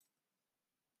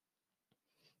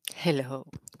Hello.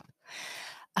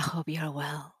 I hope you are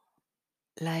well.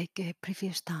 Like a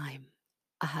previous time,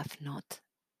 I have not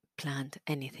planned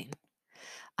anything.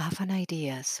 I have an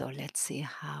idea, so let's see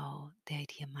how the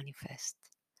idea manifests.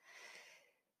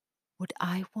 What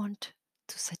I want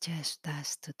to suggest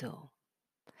us to do,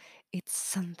 it's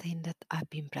something that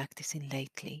I've been practicing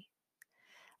lately,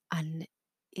 and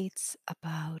it's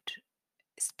about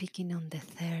speaking on the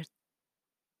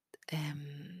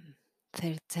um,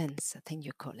 third sense, I think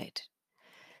you call it,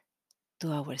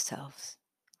 to ourselves.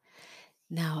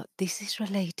 Now, this is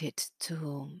related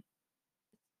to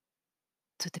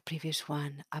the previous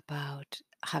one about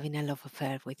having a love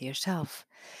affair with yourself.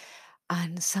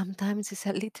 And sometimes it's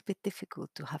a little bit difficult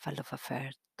to have a love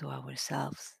affair to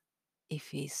ourselves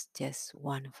if it's just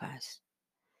one of us.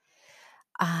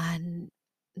 And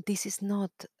this is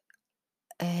not,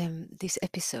 this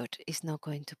episode is not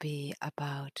going to be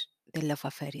about the love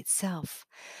affair itself,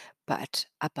 but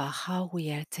about how we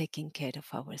are taking care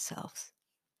of ourselves.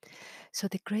 So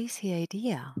the crazy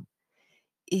idea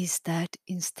is that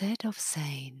instead of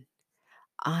saying,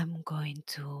 I'm going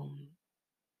to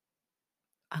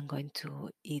I'm going to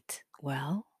eat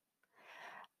well.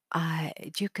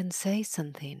 You can say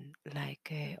something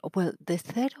like, well, the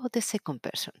third or the second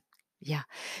person. Yeah,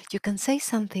 you can say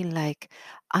something like,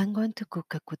 I'm going to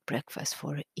cook a good breakfast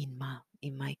for Inma,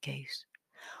 in my case,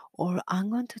 or um, I'm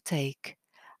going to take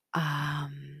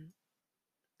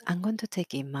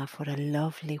Inma for a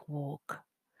lovely walk.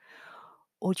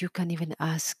 Or you can even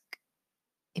ask,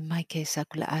 in my case, I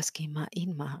could ask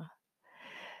Inma,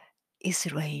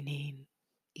 it's raining,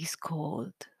 it's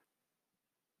cold.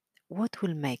 What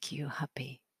will make you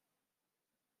happy?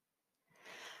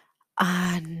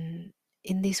 And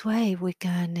in this way, we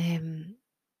can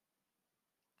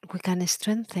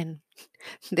strengthen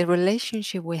the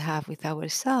relationship we have with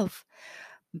ourselves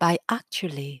by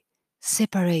actually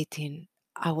separating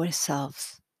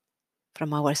ourselves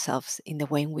from ourselves in the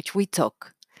way in which we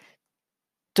talk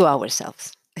to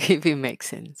ourselves, if it makes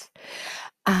sense.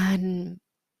 And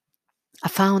I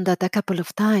found that a couple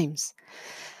of times,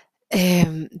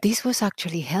 this was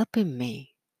actually helping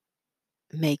me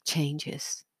make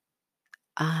changes,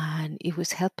 and it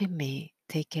was helping me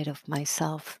take care of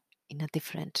myself in a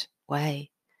different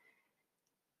way.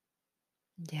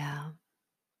 Yeah,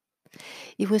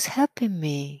 it was helping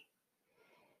me,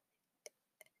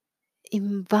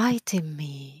 inviting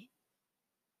me.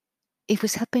 It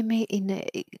was helping me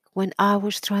when I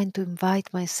was trying to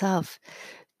invite myself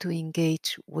to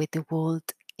engage with the world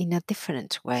in a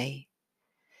different way,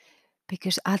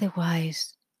 because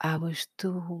otherwise I was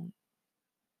too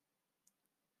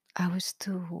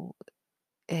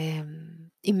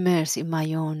immersed in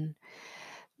my own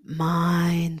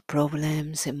mind,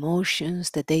 problems,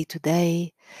 emotions, the day to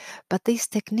day. But this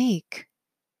technique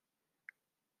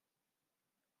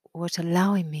was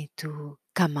allowing me to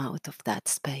come out of that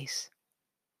space.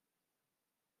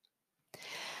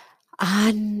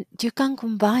 And you can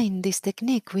combine this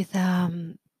technique with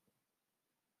kind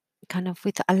of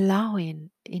with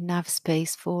allowing enough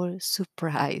space for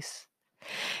surprise,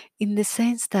 in the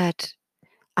sense that,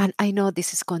 and I know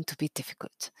this is going to be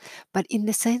difficult, but in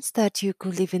the sense that you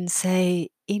could even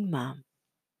say, Inma,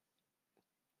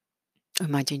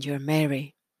 imagine you're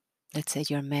Mary. Let's say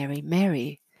you're Mary.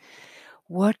 Mary,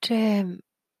 what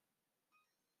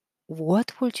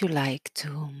what would you like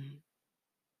to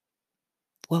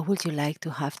what would you like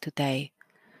to have today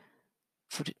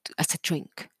for as a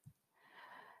drink?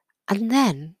 And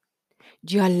then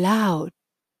you allow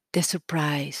the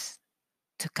surprise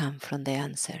to come from the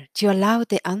answer. You allow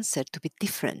the answer to be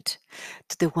different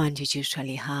to the one you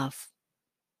usually have.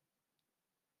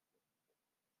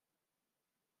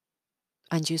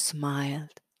 And you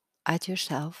smiled at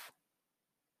yourself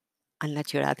and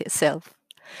at your other self.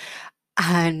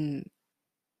 And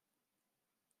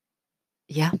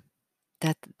yeah,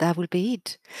 that will be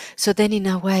it. So then in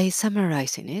a way,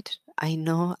 summarizing it, I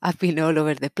know I've been all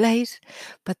over the place,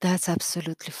 but that's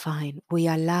absolutely fine. We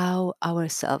allow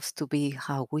ourselves to be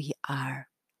how we are,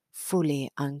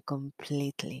 fully and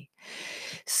completely.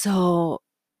 So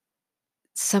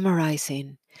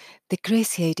summarizing, the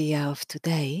crazy idea of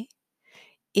today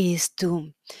is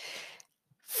to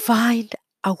find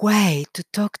a way to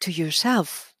talk to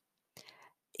yourself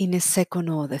in a second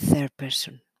or the third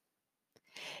person.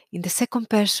 In the second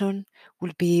person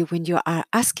will be when you are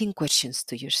asking questions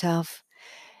to yourself.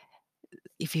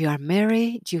 If you are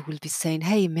Mary, you will be saying,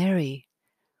 hey, Mary,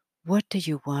 what do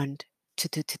you want to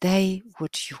do today?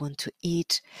 What do you want to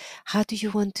eat? How do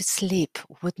you want to sleep?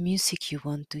 What music you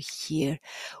want to hear?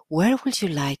 Where would you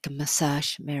like a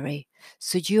massage, Mary?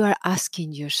 So you are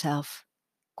asking yourself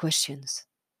questions.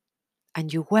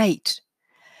 and you wait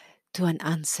to an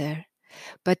answer,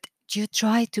 but you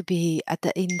try to be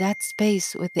in that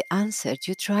space with the answer.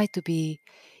 You try to be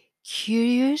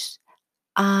curious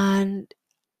and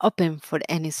open for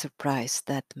any surprise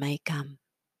that may come.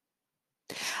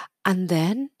 And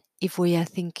then, if we are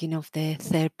thinking of the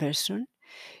third person,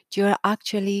 you're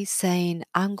actually saying,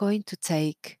 I'm going to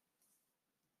take,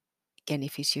 again,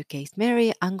 if it's your case,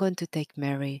 Mary, I'm going to take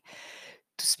Mary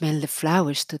to smell the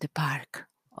flowers to the park.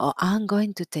 Or I'm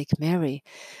going to take Mary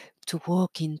to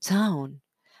walk in town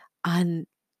and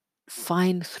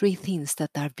find three things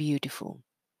that are beautiful,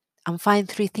 and find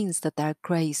three things that are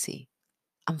crazy,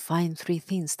 and find three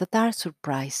things that are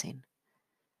surprising.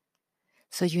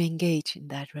 So you engage in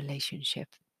that relationship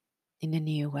in a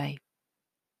new way.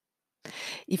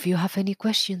 If you have any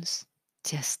questions,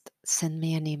 just send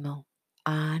me an email.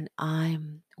 And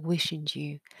I'm wishing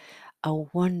you a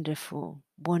wonderful,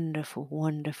 wonderful,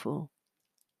 wonderful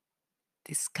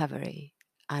discovery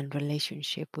and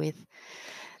relationship with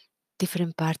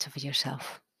different parts of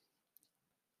yourself.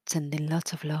 Sending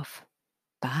lots of love.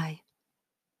 Bye.